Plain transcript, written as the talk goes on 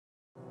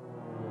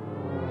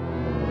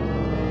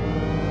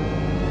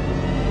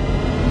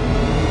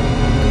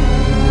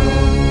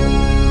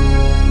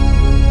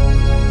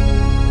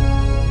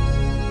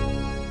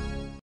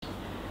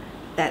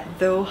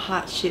though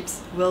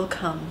hardships will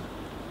come,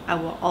 I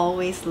will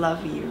always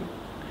love you,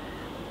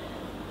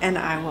 and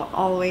I will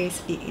always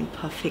be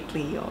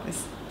imperfectly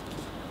yours.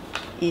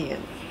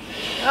 Ian.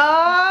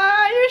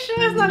 Oh, you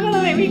sure it's not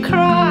gonna make me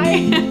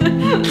cry?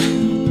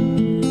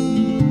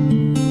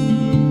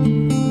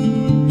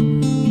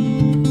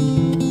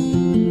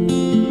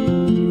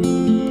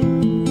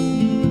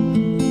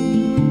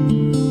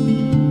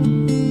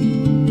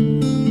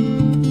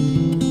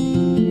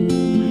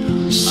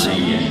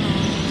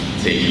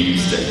 Take you,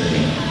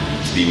 Stephanie,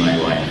 to be my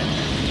wife.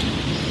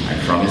 I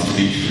promise to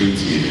be true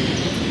to you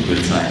in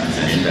good times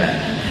and in bad,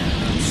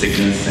 in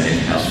sickness and in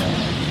health.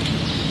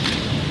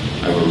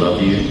 I will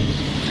love you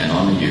and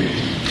honor you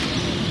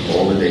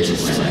all the days of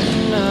my life.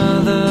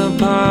 Another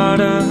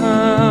part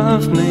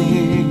of me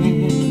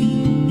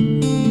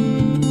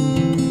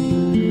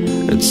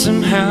that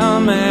somehow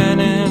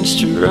managed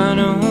to run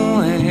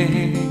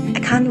away. I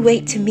can't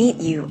wait to meet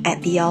you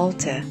at the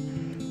altar.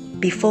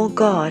 Before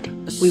God,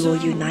 we will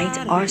unite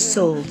our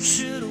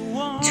souls,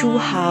 two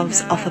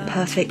halves of a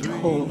perfect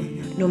whole,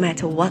 no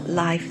matter what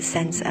life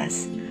sends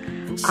us.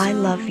 I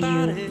love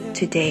you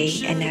today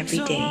and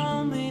every day.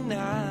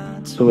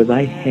 So as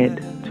I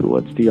head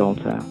towards the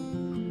altar,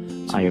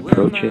 I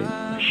approach it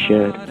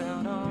assured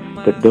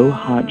that though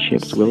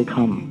hardships will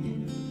come,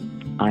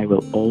 I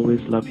will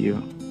always love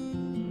you,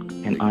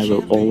 and I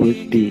will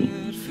always be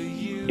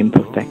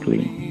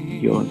imperfectly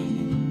yours.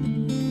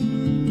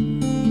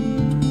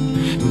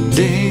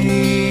 Days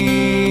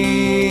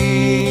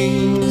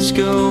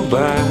go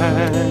by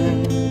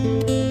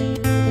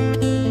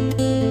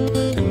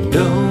and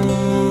old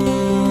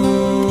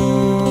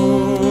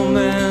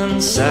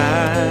men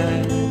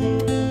sigh.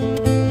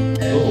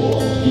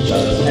 Each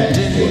other's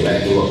hands will let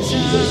go of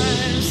Jesus.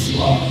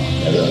 Wow,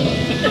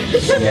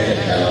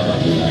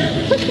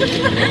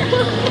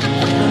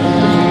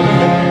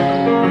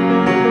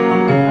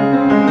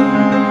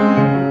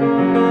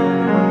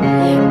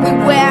 we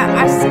wear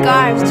our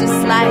scarves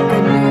just like a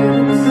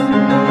noose,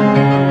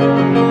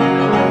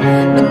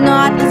 but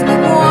not 'cause we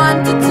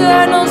want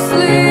eternal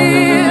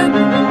sleep.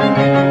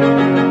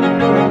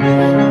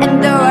 And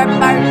though our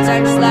parts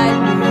are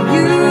slightly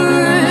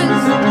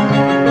used,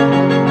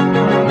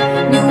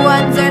 new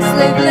ones are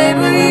slave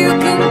labor you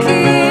can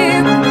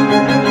keep.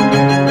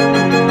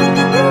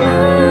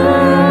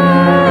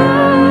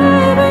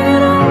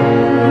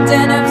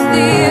 Den of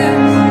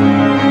thieves,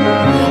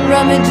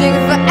 rummaging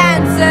for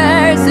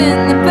answers in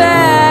the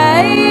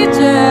pages.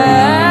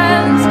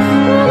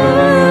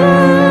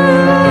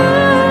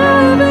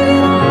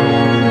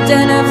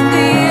 Den of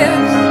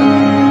thieves,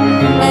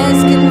 as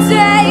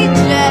contained.